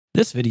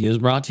This video is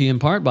brought to you in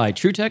part by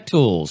TruTech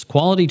Tools,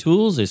 quality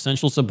tools,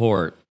 essential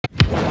support.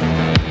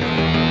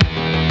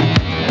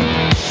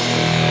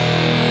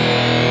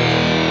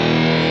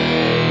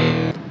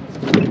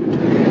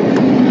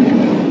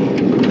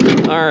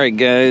 Alright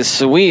guys,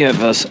 so we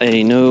have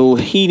a no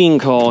heating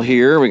call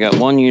here. We got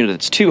one unit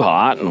that's too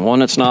hot and one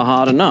that's not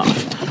hot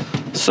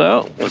enough.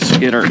 So let's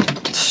get our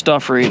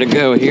stuff ready to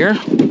go here.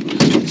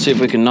 See if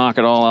we can knock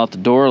it all out the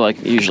door like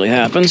it usually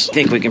happens. I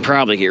think we can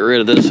probably get rid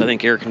of this. I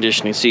think air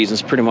conditioning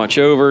season's pretty much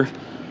over.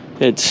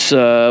 It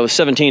was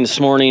 17 this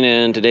morning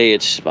and today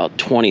it's about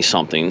 20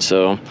 something.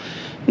 So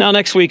now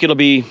next week it'll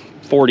be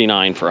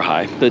 49 for a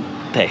high, but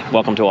hey,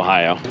 welcome to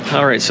Ohio.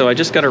 All right, so I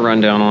just got a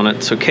rundown on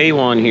it. So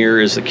K1 here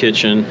is the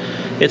kitchen.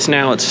 It's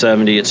now at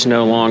 70. It's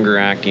no longer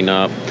acting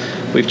up.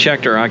 We've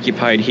checked our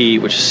occupied heat,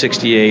 which is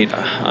 68,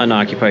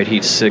 unoccupied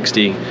heat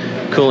 60,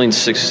 cooling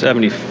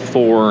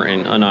 74,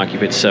 and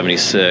unoccupied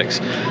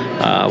 76.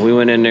 We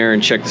went in there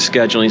and checked the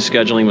scheduling.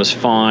 Scheduling was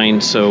fine.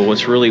 So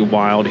what's really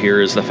wild here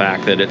is the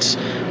fact that it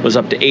was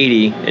up to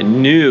 80. It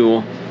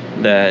knew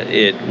that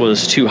it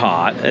was too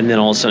hot, and then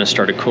all of a sudden it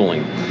started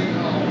cooling.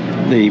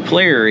 The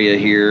play area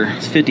here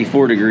is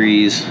 54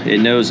 degrees. It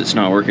knows it's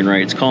not working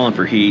right. It's calling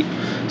for heat.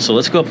 So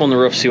let's go up on the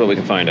roof, see what we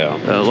can find out.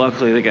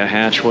 Luckily they got a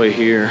hatchway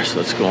here, so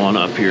let's go on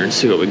up here and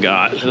see what we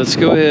got. Let's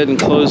go ahead and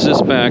close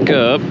this back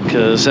up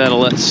because that'll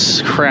let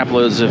crap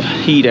loads of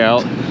heat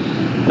out.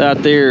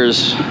 That there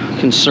is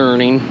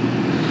concerning.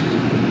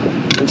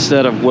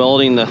 Instead of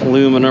welding the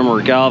aluminum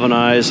or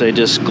galvanized, they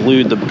just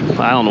glued the,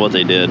 I don't know what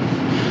they did.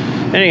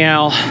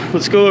 Anyhow,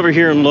 let's go over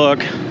here and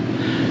look.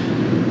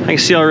 I can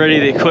see already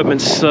the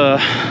equipment's a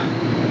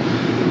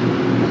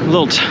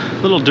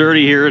little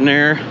dirty here and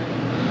there.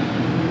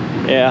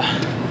 Yeah.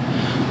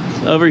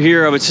 Over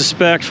here, I would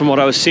suspect from what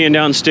I was seeing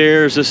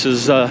downstairs, this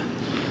is the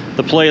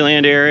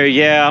playland area.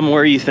 Yeah, I'm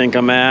where you think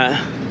I'm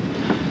at.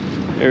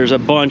 There's a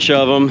bunch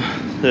of them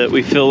that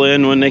we fill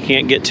in when they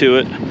can't get to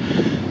it.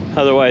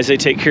 Otherwise, they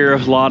take care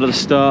of a lot of the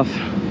stuff.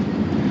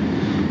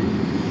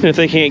 And if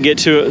they can't get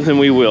to it, then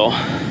we will.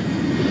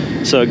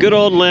 So good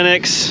old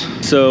Linux.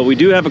 So we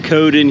do have a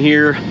code in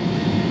here.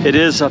 It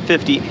is a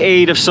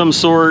 58 of some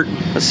sort.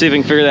 Let's see if we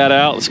can figure that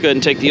out. Let's go ahead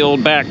and take the old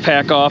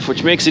backpack off,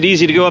 which makes it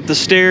easy to go up the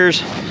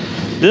stairs.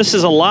 This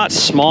is a lot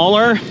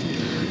smaller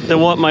than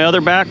what my other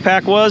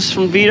backpack was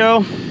from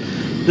Vito.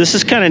 This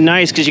is kind of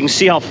nice because you can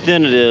see how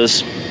thin it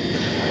is.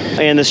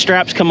 And the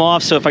straps come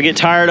off, so if I get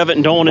tired of it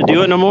and don't want to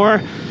do it no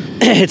more,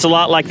 it's a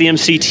lot like the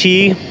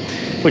MCT,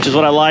 which is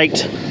what I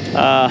liked.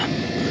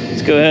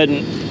 Let's go ahead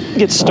and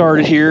get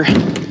started here.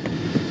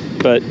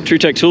 But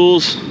TruTech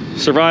Tools,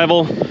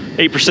 Survival,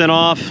 8%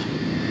 off.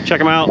 Check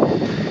them out.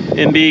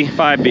 MB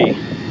 5B.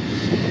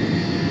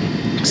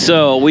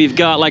 So we've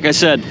got, like I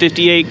said,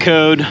 58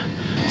 code.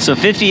 So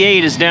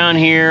 58 is down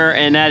here,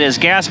 and that is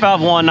gas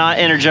valve 1 not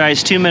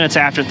energized 2 minutes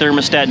after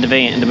thermostat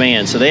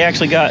demand. So they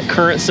actually got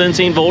current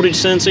sensing, voltage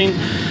sensing.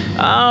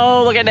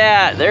 Oh, look at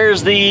that.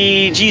 There's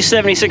the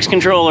G76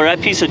 controller.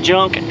 That piece of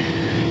junk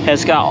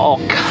has got all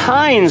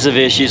kinds of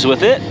issues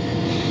with it.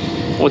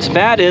 What's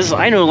bad is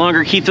I no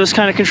longer keep those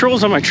kind of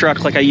controls on my truck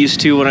like I used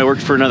to when I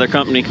worked for another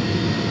company.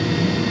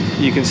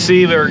 You can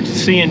see we're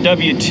seeing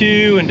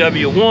W2 and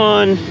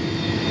W1.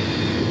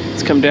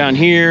 Let's come down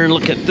here and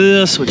look at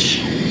this,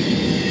 which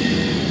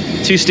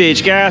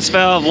 2-stage gas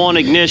valve, 1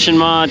 ignition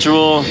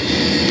module,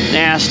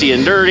 nasty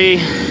and dirty.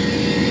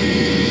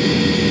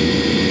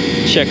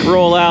 Check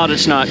rollout,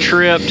 it's not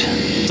tripped.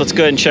 So let's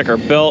go ahead and check our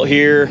belt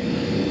here.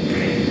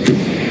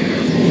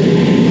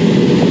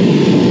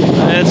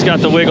 It's got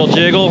the wiggle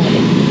jiggle.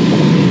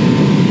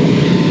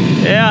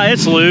 Yeah,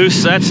 it's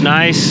loose. That's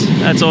nice.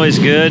 That's always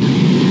good.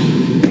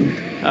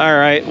 All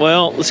right,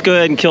 well, let's go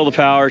ahead and kill the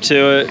power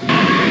to it.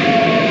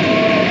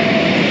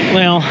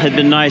 Well, it'd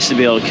been nice to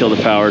be able to kill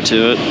the power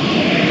to it.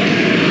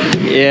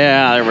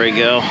 Yeah, there we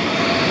go.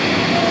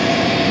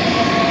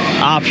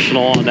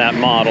 Optional on that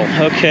model.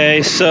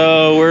 Okay,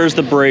 so where's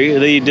the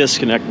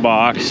disconnect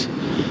box?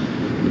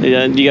 You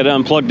got to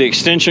unplug the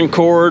extension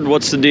cord.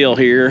 What's the deal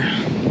here?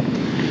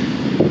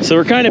 So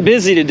we're kind of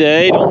busy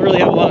today. Don't really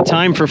have a lot of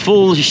time for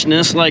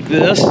foolishness like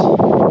this.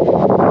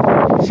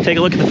 Let's take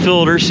a look at the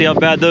filters, see how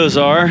bad those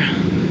are.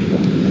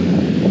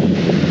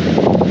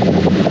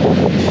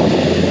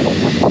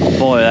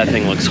 Boy, that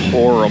thing looks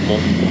horrible.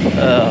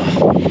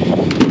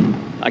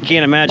 I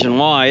can't imagine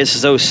why.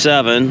 This is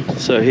 07,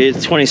 so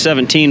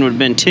 2017 would have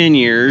been 10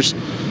 years.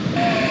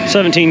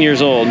 17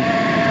 years old.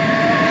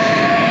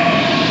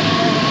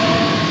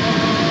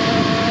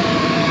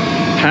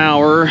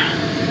 Power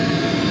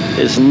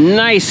is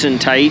nice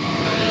and tight.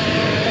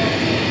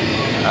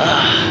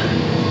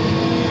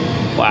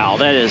 Wow,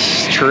 that is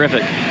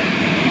terrific.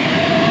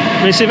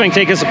 Let me see if I can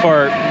take this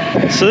apart.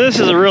 So this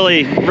is a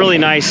really, really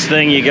nice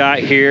thing you got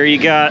here. You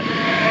got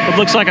what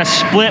looks like a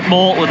split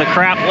bolt with a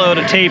crap load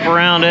of tape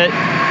around it,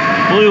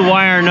 blue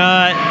wire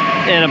nut,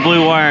 and a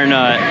blue wire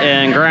nut,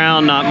 and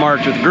ground not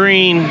marked with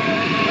green.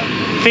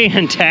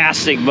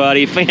 Fantastic,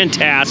 buddy,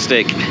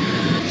 fantastic.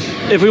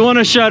 If we want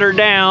to shut her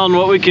down,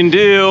 what we can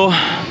do,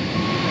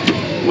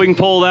 we can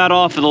pull that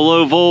off of the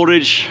low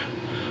voltage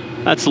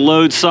That's the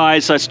load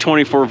side, so that's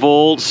 24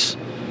 volts.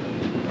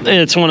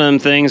 It's one of them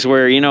things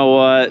where, you know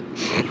what,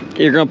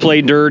 you're gonna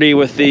play dirty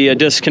with the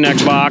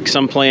disconnect box.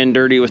 I'm playing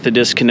dirty with the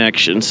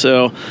disconnection.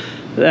 So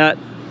that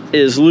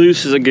is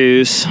loose as a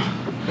goose.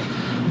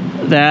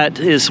 That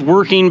is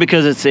working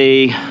because it's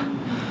a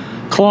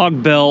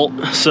clog belt.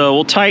 So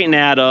we'll tighten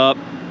that up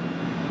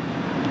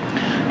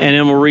and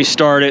then we'll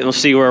restart it and we'll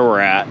see where we're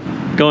at.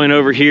 Going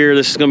over here,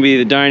 this is gonna be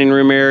the dining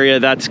room area.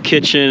 That's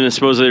kitchen, and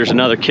supposedly there's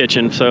another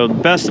kitchen. So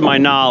best of my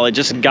knowledge,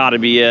 this has gotta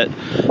be it,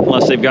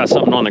 unless they've got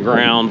something on the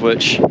ground,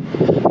 which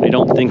I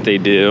don't think they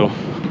do.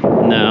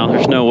 No,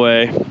 there's no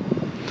way.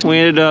 We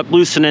ended up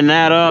loosening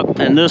that up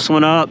and this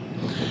one up.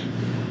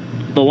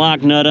 The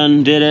lock nut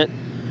undid it.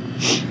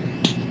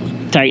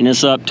 Tighten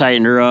this up,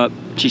 tighten her up.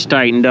 She's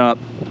tightened up.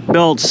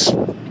 Belt's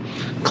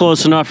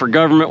close enough for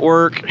government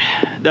work.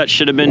 That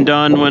should have been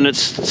done when it's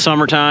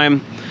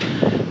summertime.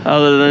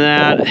 Other than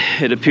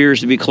that, it appears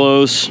to be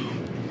close.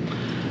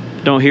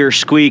 Don't hear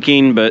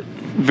squeaking, but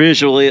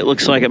visually it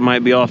looks like it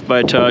might be off by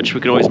a touch. We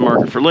can always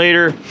mark it for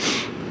later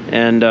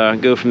and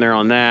go from there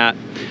on that.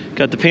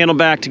 Got the panel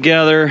back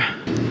together.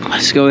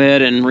 Let's go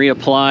ahead and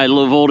reapply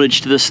low voltage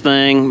to this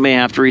thing. May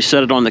have to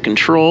reset it on the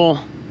control.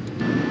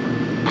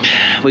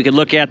 We could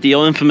look at the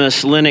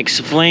infamous Lennox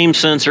flame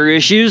sensor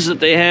issues that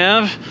they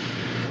have.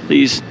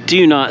 These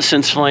do not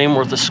sense flame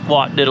worth a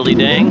squat diddly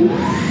dang.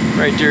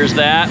 Right there's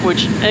that,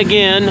 which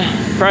again,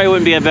 probably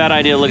wouldn't be a bad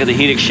idea to look at the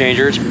heat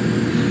exchangers.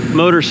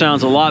 Motor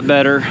sounds a lot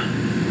better.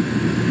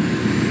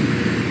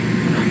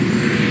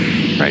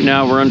 Right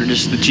now we're under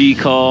just the G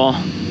call.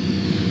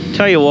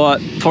 Tell you what,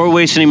 before we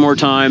waste any more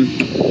time,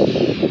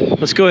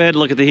 let's go ahead and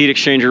look at the heat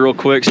exchanger real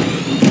quick.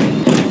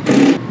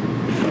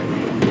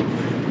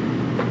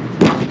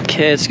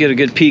 Okay, let's get a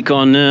good peek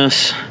on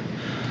this.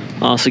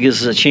 Also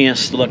gives us a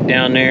chance to look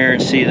down there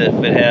and see that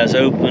if it has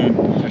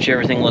open, which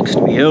everything looks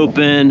to be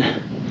open.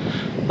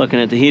 Looking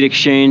at the heat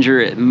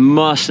exchanger, it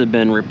must have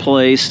been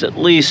replaced at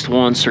least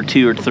once or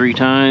two or three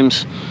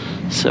times.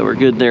 So we're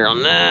good there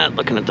on that.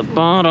 Looking at the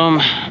bottom,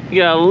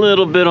 you got a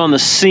little bit on the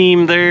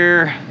seam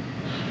there.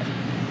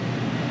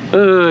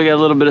 Oh, got a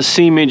little bit of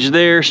seamage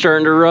there,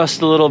 starting to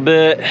rust a little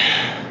bit.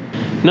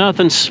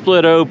 Nothing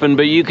split open,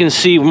 but you can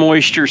see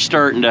moisture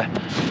starting to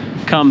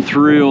come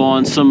through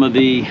on some of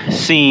the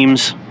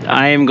seams.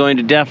 I am going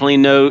to definitely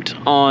note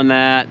on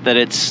that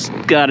it's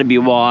got to be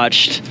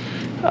watched.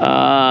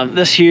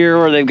 This here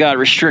where they've got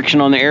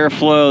restriction on the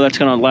airflow, that's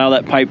going to allow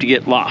that pipe to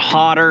get a lot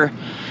hotter,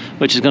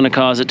 which is going to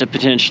cause it to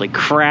potentially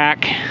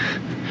crack.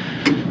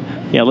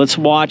 Yeah, let's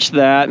watch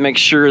that, make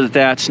sure that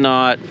that's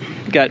not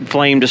got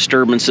flame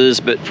disturbances,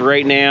 but for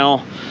right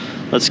now,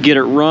 let's get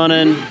it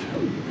running.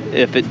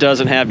 If it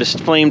doesn't have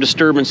flame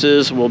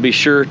disturbances, we'll be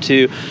sure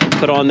to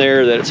put on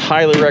there that it's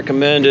highly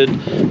recommended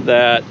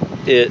that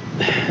it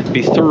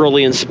be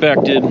thoroughly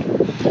inspected.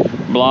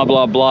 Blah,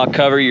 blah, blah,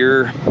 cover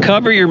your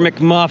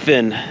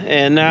McMuffin,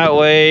 and that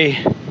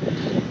way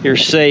you're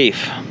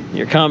safe.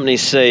 Your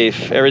company's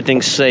safe,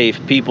 everything's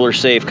safe, people are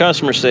safe,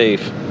 customers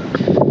safe.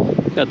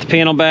 Got the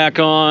panel back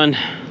on.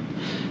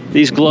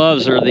 These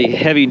gloves are the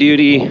heavy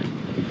duty.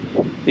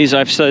 These,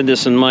 I've said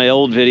this in my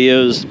old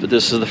videos, but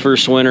this is the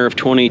first winter of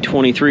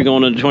 2023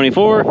 going into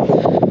 24.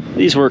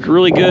 These work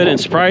really good, and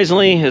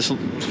surprisingly, as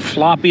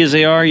floppy as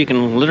they are, you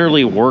can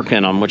literally work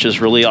in them, which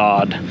is really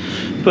odd.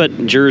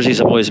 But jerseys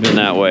have always been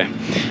that way.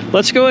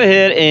 Let's go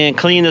ahead and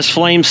clean this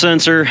flame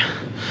sensor.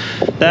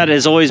 That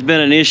has always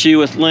been an issue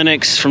with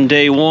Lennox from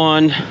day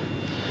one,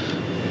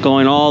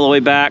 going all the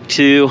way back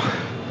to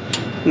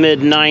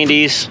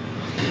mid-90s.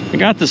 I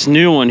got this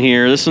new one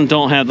here. This one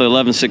don't have the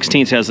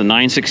 11/16, it has the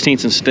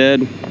 9/16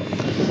 instead.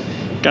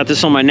 Got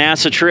this on my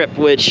NASA trip,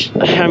 which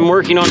I'm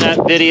working on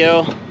that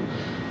video.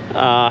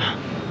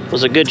 It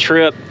was a good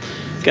trip.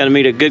 Got to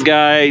meet a good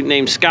guy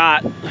named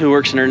Scott who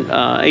works in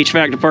our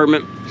HVAC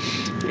department,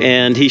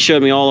 and he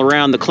showed me all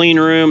around the clean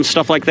room,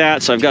 stuff like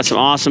that. So I've got some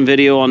awesome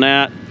video on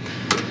that.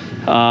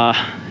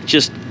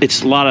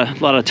 It's a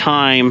lot of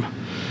time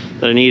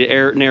that I need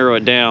to narrow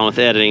it down with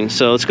editing.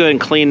 So let's go ahead and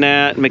clean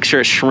that, make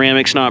sure its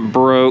ceramic's not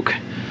broke,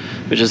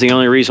 which is the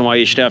only reason why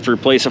you should have to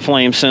replace a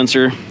flame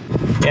sensor.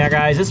 Yeah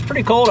guys, it's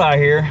pretty cold out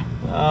here.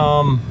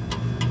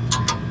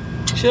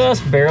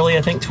 Just barely,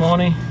 I think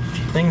 20.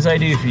 Things I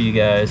do for you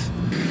guys.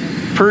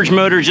 Purge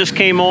motor just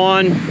came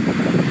on.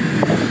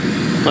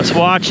 Let's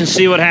watch and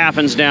see what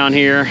happens down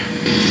here.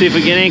 See if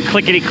we get any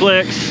clickety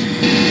clicks.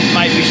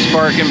 Might be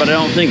sparking, but I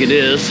don't think it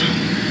is.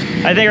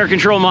 I think our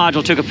control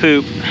module took a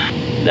poop.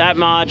 That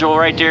module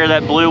right there,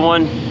 that blue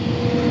one,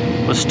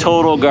 was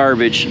total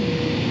garbage.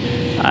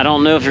 I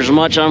don't know if there's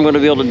much I'm going to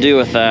be able to do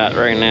with that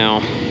right now.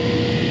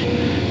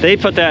 They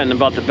put that in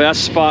about the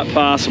best spot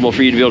possible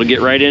for you to be able to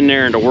get right in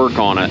there and to work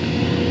on it.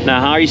 Now,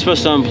 how are you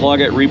supposed to unplug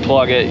it,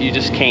 replug it? You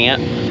just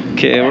can't.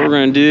 Okay, what we're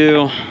going to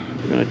do,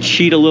 we're going to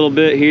cheat a little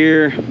bit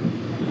here.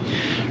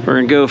 We're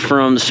going to go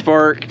from the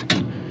spark,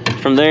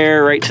 from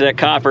there right to that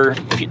copper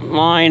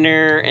line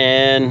there,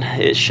 and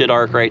it should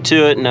arc right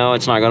to it. No,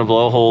 it's not going to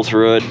blow a hole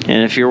through it.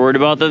 And if you're worried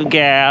about the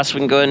gas, we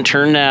can go ahead and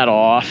turn that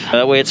off.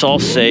 That way it's all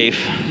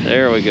safe.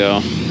 There we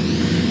go.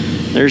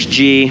 There's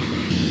G.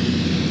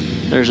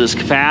 There's this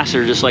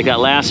capacitor, just like that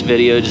last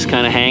video, just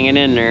kind of hanging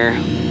in there.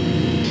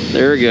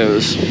 There it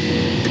goes.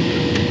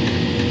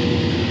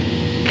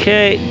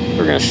 Okay,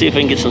 we're gonna see if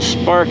we can get some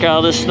spark out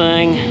of this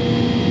thing.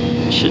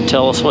 It should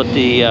tell us what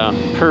the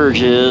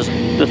purge is.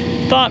 The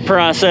thought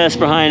process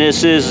behind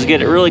this is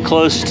get it really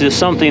close to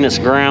something that's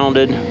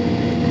grounded.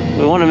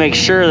 We want to make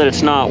sure that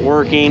it's not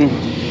working.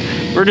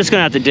 We're just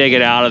gonna have to dig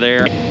it out of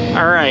there.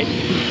 All right,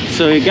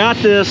 so we got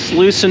this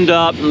loosened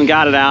up and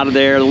got it out of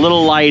there. The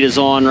little light is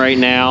on right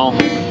now.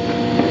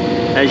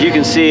 As you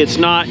can see, it's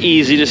not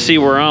easy to see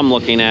where I'm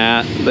looking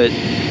at, but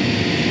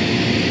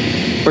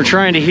we're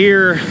trying to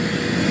hear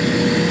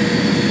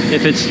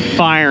if it's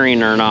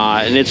firing or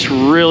not, and it's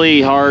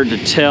really hard to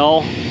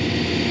tell.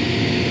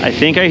 I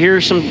think I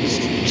hear some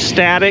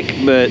static,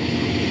 but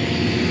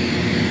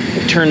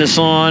turn this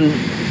on.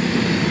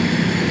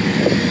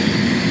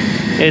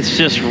 It's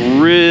just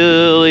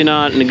really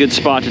not in a good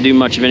spot to do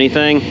much of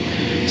anything.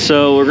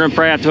 So we're gonna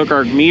probably have to hook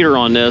our meter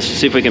on this to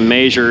see if we can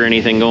measure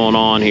anything going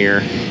on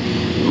here.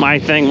 My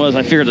thing was,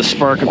 I figured the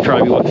spark would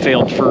probably be what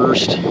failed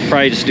first.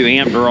 Probably just do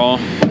amp draw.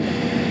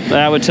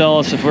 That would tell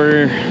us if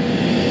we're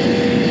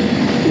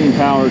getting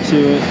power to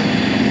it.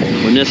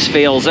 When this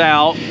fails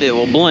out, it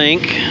will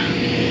blink.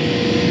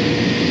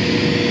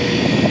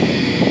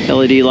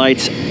 LED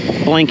lights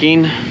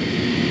blinking.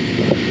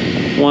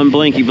 One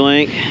blinky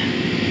blink.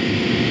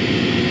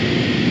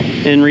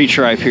 In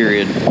retry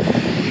period.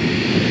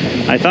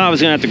 I thought I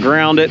was gonna have to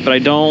ground it, but I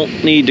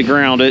don't need to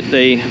ground it.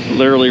 They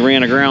literally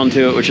ran a ground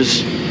to it, which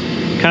is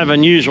kind of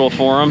unusual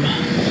for them.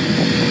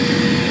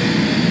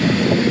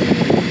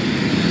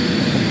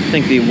 I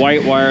think the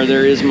white wire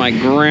there is my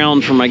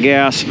ground for my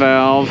gas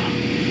valve.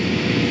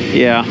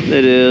 Yeah,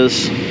 it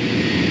is.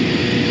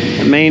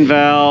 The main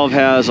valve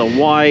has a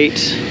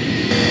white.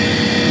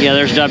 Yeah,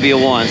 there's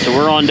W1, so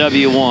we're on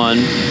W1.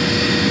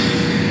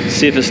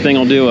 See if this thing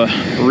will do a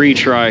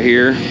retry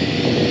here.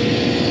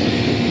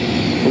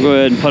 We'll go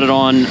ahead and put it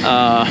on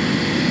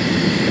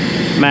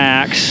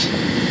max.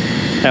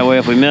 That way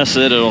if we miss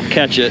it, it'll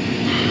catch it.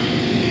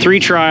 3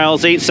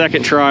 trials,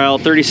 8-second trial,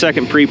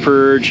 30-second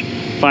pre-purge,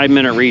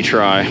 5-minute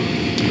retry.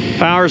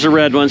 Power's a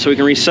red one, so we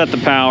can reset the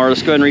power.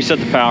 Let's go ahead and reset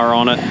the power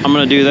on it. I'm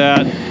gonna do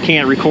that.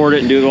 Can't record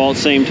it and do it all at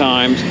the same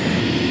time.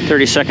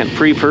 30-second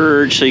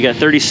pre-purge, so you got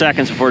 30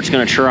 seconds before it's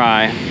gonna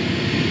try.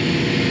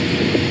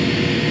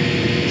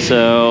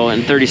 So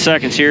in 30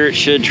 seconds here, it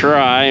should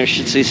try. You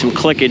should see some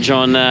clickage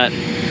on that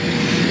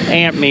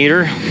amp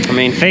meter. I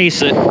mean,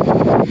 face it,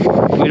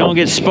 if we don't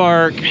get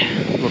spark,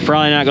 we're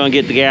probably not gonna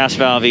get the gas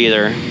valve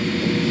either.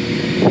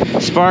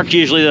 Spark's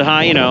usually the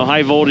high,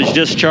 high voltage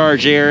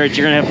discharge there.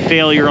 You're gonna have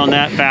failure on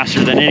that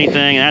faster than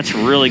anything, and that's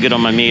really good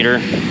on my meter.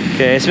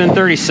 Okay, it's been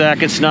 30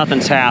 seconds,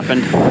 nothing's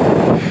happened.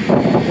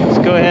 Let's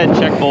go ahead and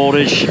check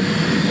voltage.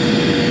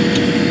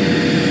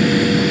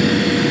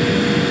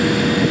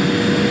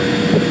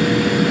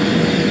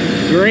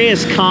 Gray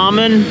is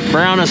common,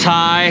 brown is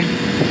high.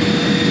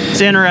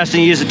 It's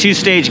interesting to use a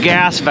 2-stage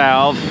gas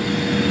valve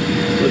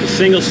with a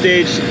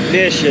single-stage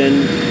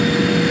ignition.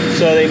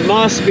 So they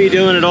must be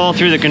doing it all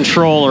through the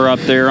controller up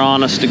there,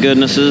 honest to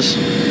goodnesses.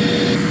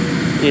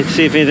 Let's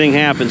see if anything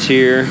happens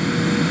here.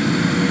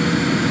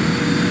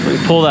 We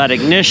can pull that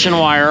ignition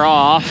wire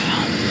off.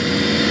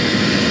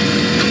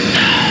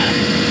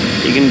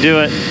 You can do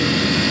it.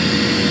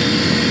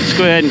 Let's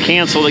go ahead and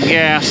cancel the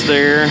gas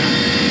there.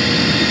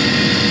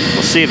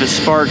 We'll see if it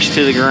sparks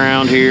to the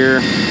ground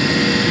here.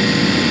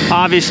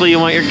 Obviously you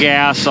want your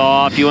gas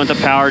off. You want the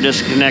power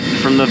disconnected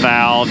from the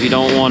valve. You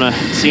don't want to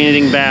see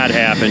anything bad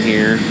happen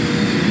here.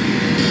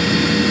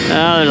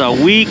 There's a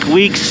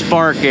weak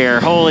spark air.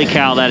 Holy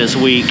cow, that is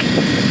weak.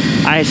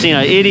 I seen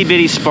an itty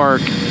bitty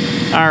spark.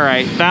 All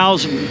right,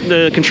 valves,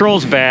 the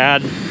control's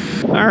bad.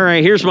 All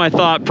right, here's my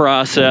thought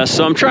process.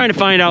 So I'm trying to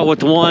find out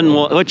which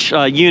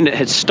unit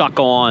had stuck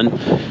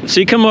on.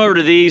 So you come over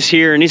to these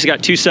here, and these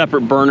got 2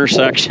 separate burner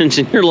sections,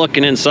 and you're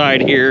looking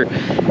inside here,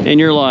 and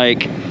you're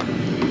like,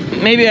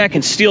 maybe I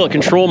can steal a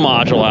control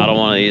module out of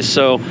one of these.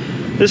 So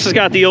this has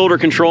got the older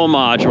control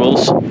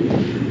modules.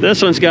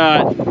 This one's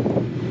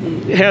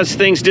has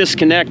things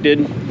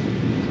disconnected.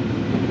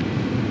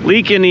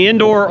 Leak in the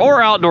indoor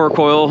or outdoor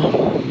coil.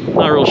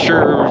 Not real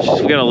sure,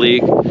 we got a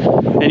leak.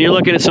 And you're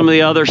looking at some of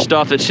the other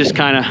stuff that's just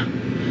kind of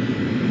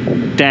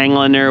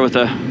dangling there with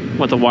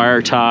a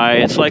wire tie.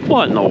 It's like,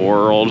 what in the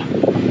world?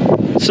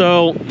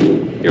 So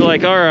you're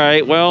like, all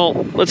right, well,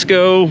 let's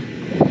go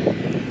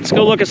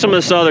look at some of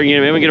this other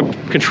unit. Maybe we get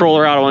a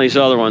controller out of one of these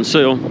other ones.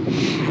 So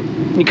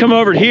you come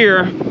over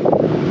here,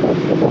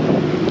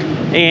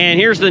 and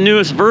here's the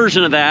newest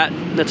version of that.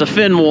 That's a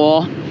fin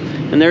wall.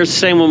 And there's the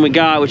same one we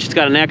got, which has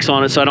got an X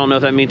on it, so I don't know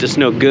if that means it's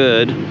no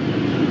good.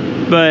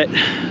 But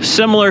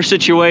similar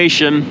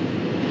situation.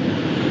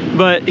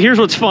 But here's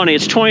what's funny.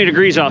 It's 20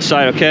 degrees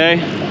outside, okay?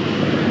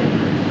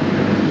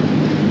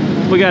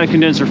 We got a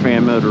condenser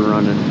fan motor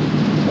running.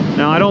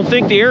 Now, I don't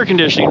think the air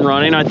conditioning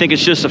running. I think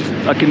it's just a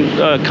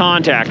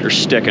contactor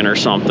sticking or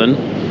something.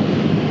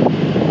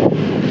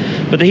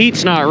 But the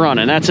heat's not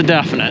running. That's a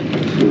definite.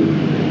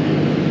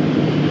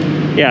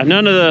 Yeah,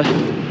 none of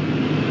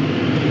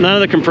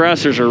the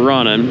compressors are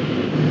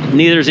running.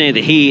 Neither is any of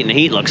the heat, and the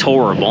heat looks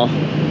horrible.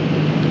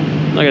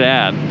 Look at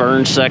that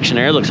burn section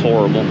there. It looks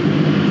horrible.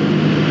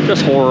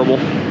 Just horrible.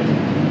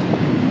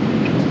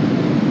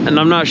 And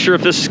I'm not sure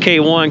if this is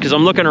K1 because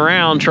I'm looking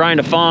around trying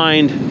to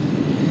find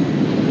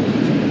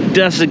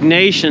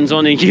designations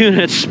on the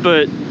units,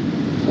 but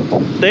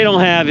they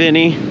don't have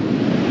any.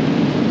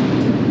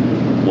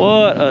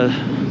 What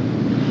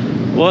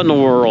in the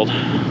world?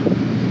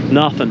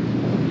 Nothing.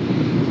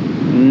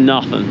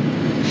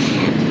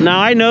 Now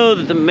I know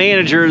that the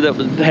manager that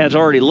has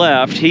already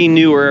left, he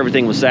knew where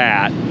everything was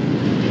at,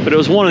 but it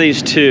was one of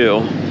these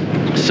two.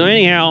 So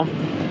anyhow,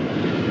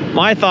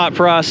 my thought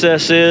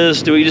process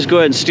is, do we just go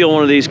ahead and steal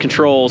one of these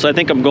controls? I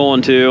think I'm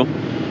going to.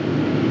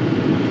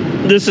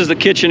 This is the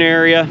kitchen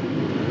area.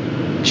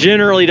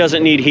 Generally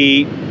doesn't need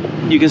heat.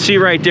 You can see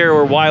right there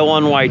we're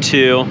Y1,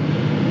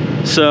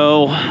 Y2.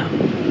 So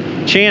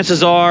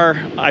chances are,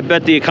 I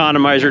bet the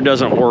economizer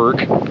doesn't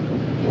work.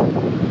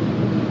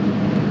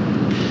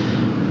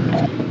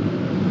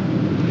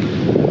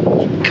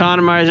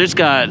 Economizer, it's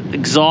got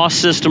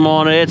exhaust system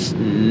on it. It's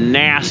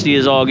nasty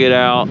as all get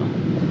out.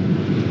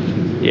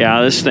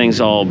 Yeah, this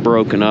thing's all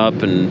broken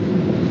up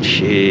and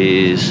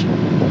jeez.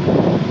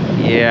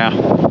 Yeah.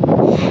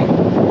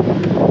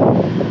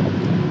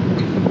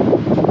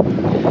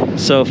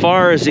 So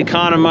far as the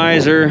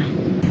economizer,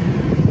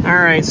 all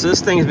right, so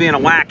this thing's being a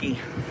wacky.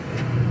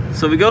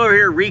 So we go over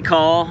here,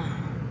 recall,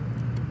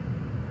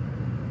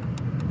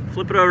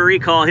 flip it over to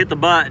recall, hit the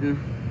button.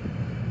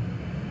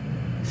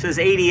 It says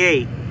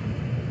 88.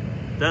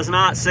 Does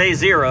not say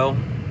 0.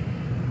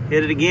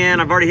 Hit it again.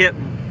 I've already hit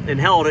and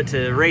held it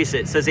to erase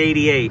it. It says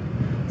 88.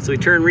 So we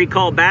turn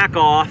recall back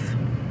off.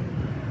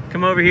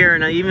 Come over here,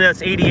 and even though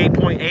it's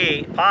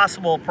 88.8,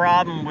 possible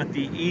problem with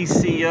the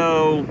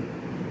ECO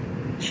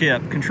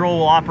chip. Control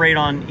will operate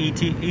on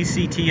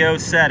ECTO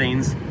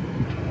settings.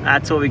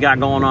 That's what we got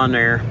going on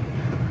there.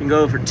 You can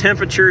go for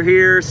temperature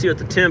here, see what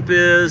the temp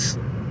is.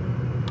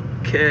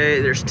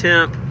 Okay, there's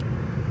temp.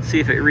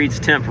 See if it reads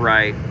temp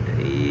right.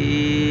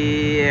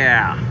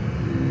 Yeah,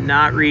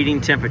 not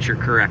reading temperature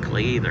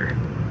correctly either.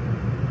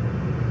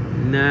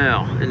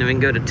 No, and then we can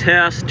go to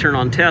test, turn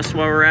on test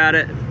while we're at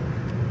it.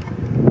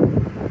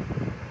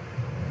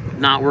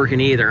 Not working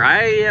either.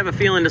 I have a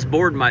feeling this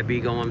board might be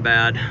going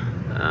bad.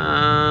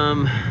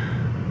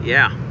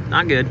 Yeah,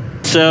 not good.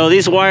 So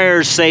these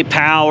wires say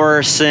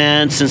power,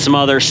 sense, and some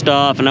other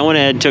stuff, and I went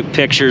ahead and took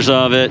pictures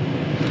of it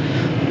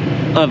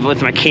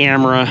with my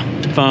camera,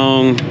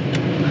 phone.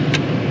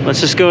 Let's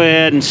just go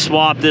ahead and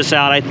swap this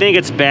out. I think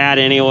it's bad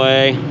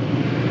anyway.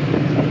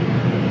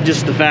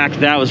 Just the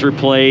fact that was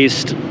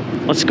replaced.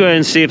 Let's go ahead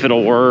and see if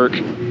it'll work.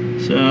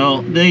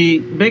 So the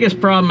biggest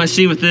problem I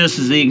see with this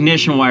is the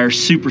ignition wire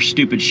is super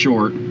stupid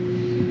short.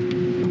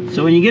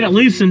 So when you get it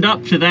loosened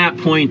up to that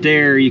point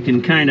there, you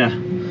can kind of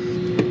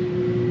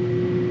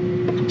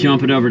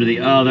jump it over to the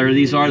other.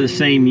 These are the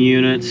same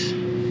units.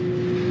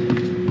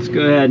 Let's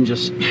go ahead and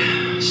just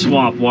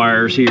swap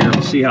wires here.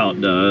 We'll see how it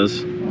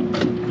does.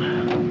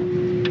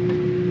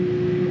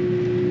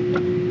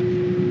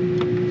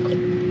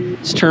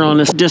 Let's turn on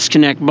this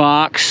disconnect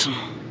box.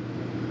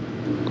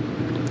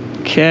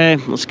 Okay,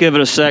 let's give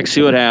it a sec,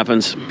 see what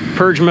happens.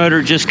 Purge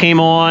motor just came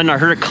on. I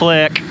heard a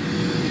click.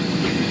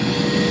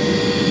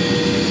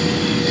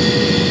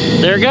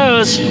 There it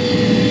goes.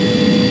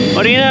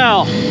 What do you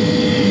know?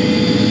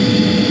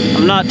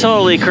 I'm not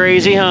totally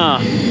crazy, huh?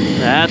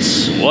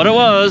 That's what it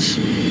was.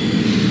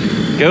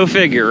 Go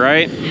figure,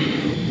 right?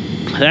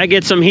 That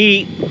gets some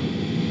heat.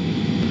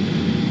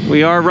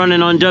 We are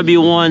running on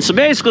W1. So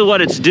basically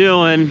what it's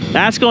doing,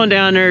 that's going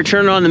down there,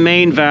 turning on the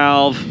main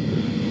valve,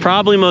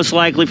 probably most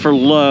likely for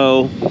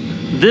low.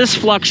 This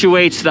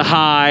fluctuates the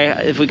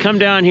high. If we come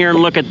down here and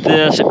look at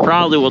this, it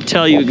probably will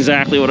tell you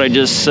exactly what I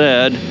just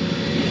said.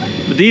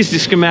 But these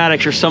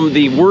schematics are some of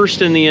the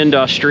worst in the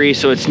industry,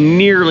 so it's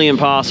nearly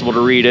impossible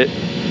to read it.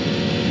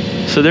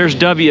 So there's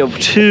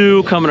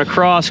W2 coming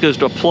across, goes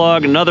to a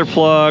plug, another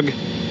plug,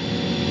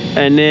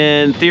 and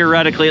then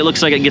theoretically it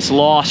looks like it gets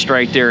lost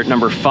right there at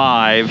number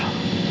 5.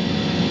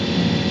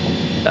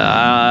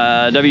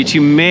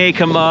 W2 may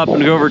come up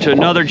and go over to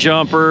another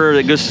jumper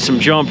that goes to some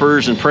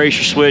jumpers and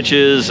pressure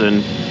switches.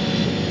 And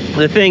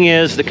the thing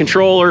is, the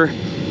controller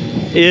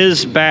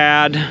is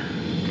bad.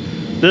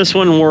 This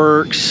one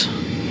works.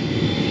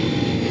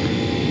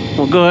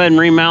 We'll go ahead and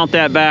remount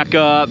that back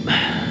up.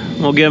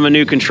 We'll give him a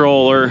new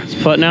controller. It's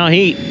putting out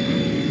heat.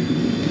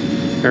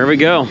 There we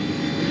go.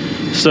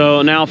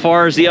 So now as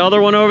far as the other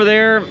one over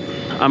there,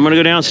 I'm gonna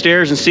go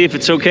downstairs and see if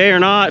it's okay or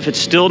not. If it's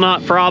still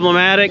not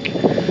problematic,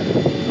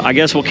 I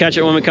guess we'll catch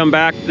it when we come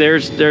back.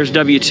 There's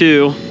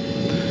W2.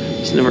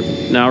 So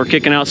now we're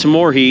kicking out some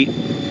more heat.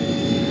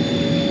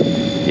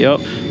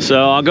 Yep.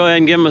 So I'll go ahead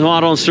and give them a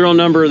model and serial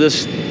number of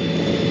this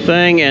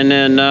thing, and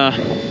then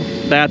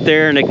that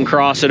there, and they can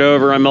cross it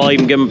over. I'll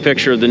even give them a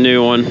picture of the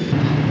new one.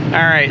 All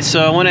right,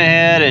 so I went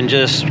ahead and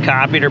just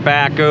copied her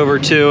back over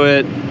to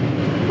it.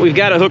 We've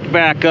got to hook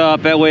back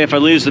up. That way if I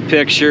lose the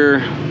picture,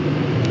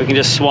 we can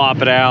just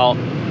swap it out.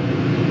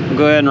 We'll go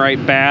go ahead and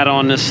write bad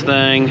on this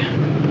thing.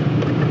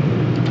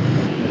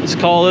 Let's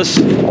call this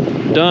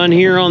done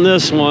here on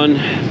this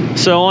one.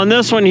 So on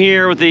this one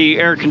here with the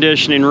air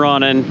conditioning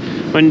running,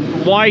 when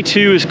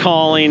Y2 is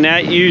calling,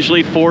 that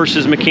usually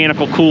forces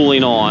mechanical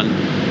cooling on.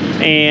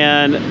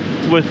 And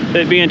with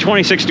it being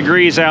 26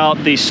 degrees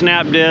out, the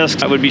snap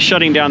discs would be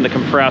shutting down the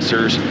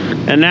compressors.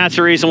 And that's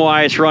the reason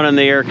why it's running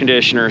the air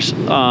conditioners,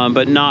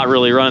 but not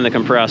really running the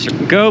compressor.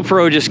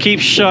 GoPro just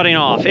keeps shutting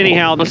off.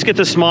 Anyhow, let's get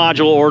this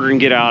module ordered and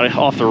get out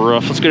off the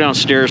roof. Let's go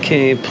downstairs.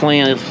 Okay,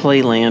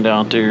 playland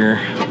out there.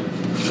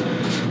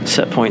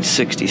 Set point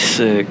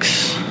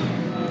 66.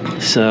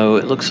 So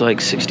it looks like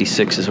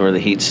 66 is where the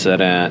heat's set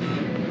at.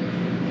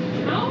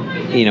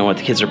 You know what,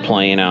 the kids are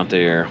playing out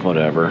there,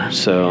 whatever.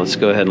 So let's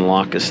go ahead and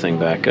lock this thing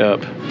back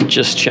up.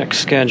 Just check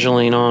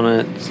scheduling on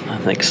it. I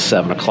think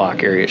 7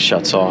 o'clock area it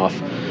shuts off,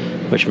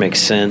 which makes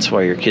sense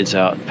while your kid's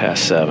out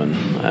past 7,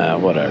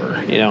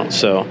 whatever, you know.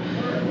 So,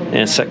 and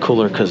it's set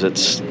cooler because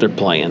they're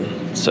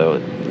playing, so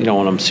you don't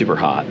want them super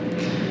hot.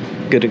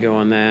 Good to go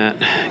on that.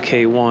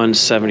 K1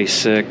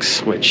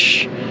 76,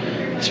 which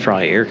is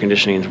probably air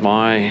conditioning.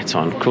 Why it's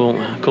on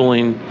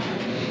cooling.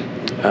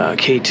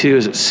 K2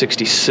 is at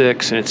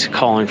 66 and it's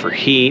calling for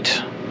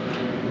heat.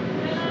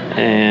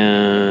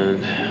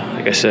 And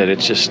like I said,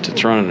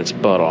 it's running its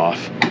butt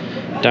off.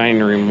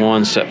 Dining room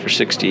 1 set for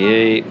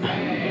 68.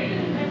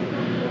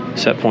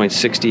 Set point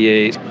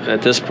 68.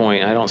 At this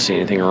point, I don't see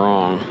anything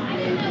wrong.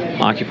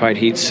 Occupied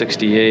heat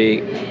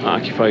 68.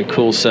 Occupied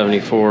cool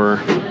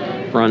 74.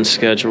 Run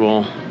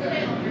schedule.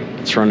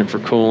 It's running for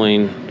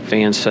cooling.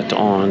 Fan set to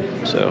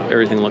on, so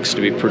everything looks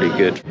to be pretty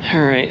good.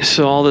 All right,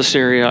 so all this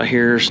area out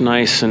here is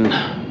nice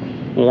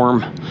and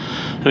warm.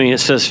 I mean, it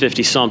says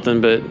 50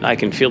 something, but I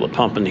can feel it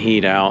pumping the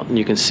heat out, and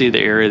you can see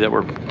the area that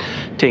we're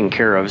taking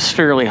care of. It's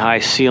fairly high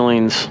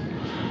ceilings,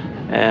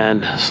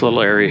 and this little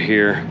area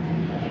here.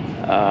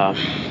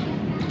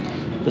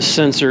 The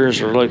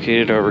sensors are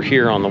located over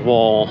here on the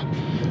wall,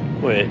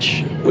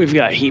 which we've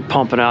got heat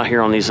pumping out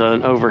here on these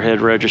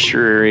overhead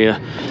register area.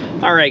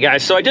 All right,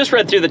 guys, so I just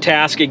read through the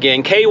task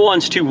again.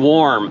 K1's too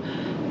warm.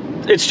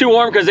 It's too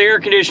warm because the air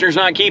conditioner's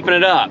not keeping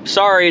it up.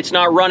 Sorry, it's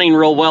not running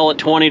real well at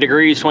 20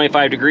 degrees,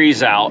 25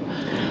 degrees out.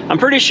 I'm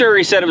pretty sure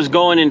he said it was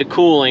going into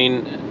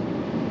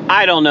cooling.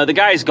 I don't know, the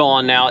guy's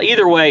gone now.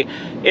 Either way,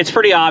 it's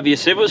pretty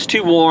obvious. It was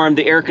too warm.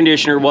 The air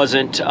conditioner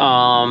wasn't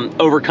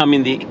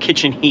overcoming the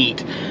kitchen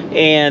heat.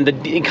 And the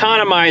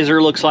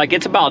economizer looks like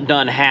it's about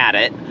done had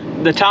it.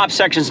 The top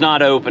section's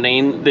not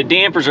opening. The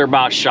dampers are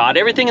about shot.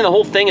 Everything in the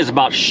whole thing is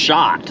about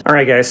shot. All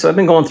right, guys, so I've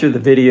been going through the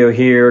video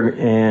here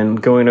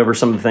and going over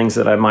some of the things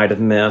that I might have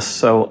missed.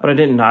 So what I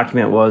didn't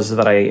document was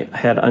that I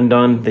had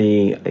undone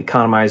the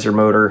economizer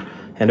motor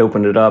and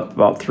opened it up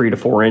about 3 to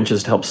 4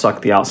 inches to help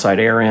suck the outside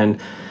air in.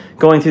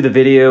 Going through the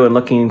video and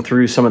looking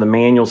through some of the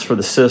manuals for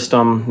the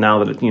system,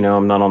 now that, you know,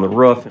 I'm not on the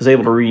roof, I was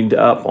able to read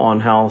up on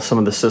how some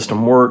of the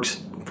system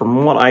works.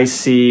 From what I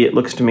see, it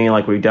looks to me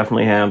like we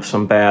definitely have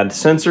some bad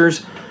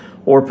sensors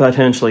or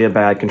potentially a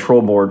bad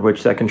control board,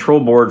 which that control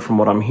board, from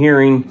what I'm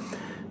hearing,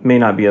 may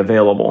not be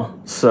available.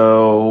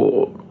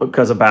 So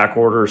because of back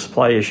order,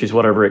 supply issues,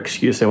 whatever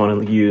excuse they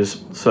want to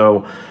use.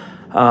 So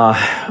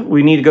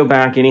we need to go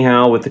back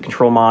anyhow with the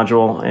control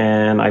module,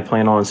 and I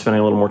plan on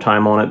spending a little more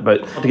time on it.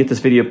 But to get this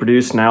video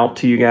produced and out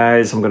to you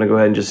guys, I'm gonna go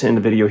ahead and just end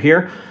the video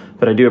here.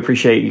 But I do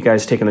appreciate you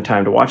guys taking the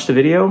time to watch the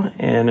video,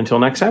 and until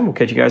next time, we'll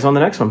catch you guys on the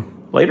next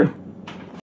one. Later.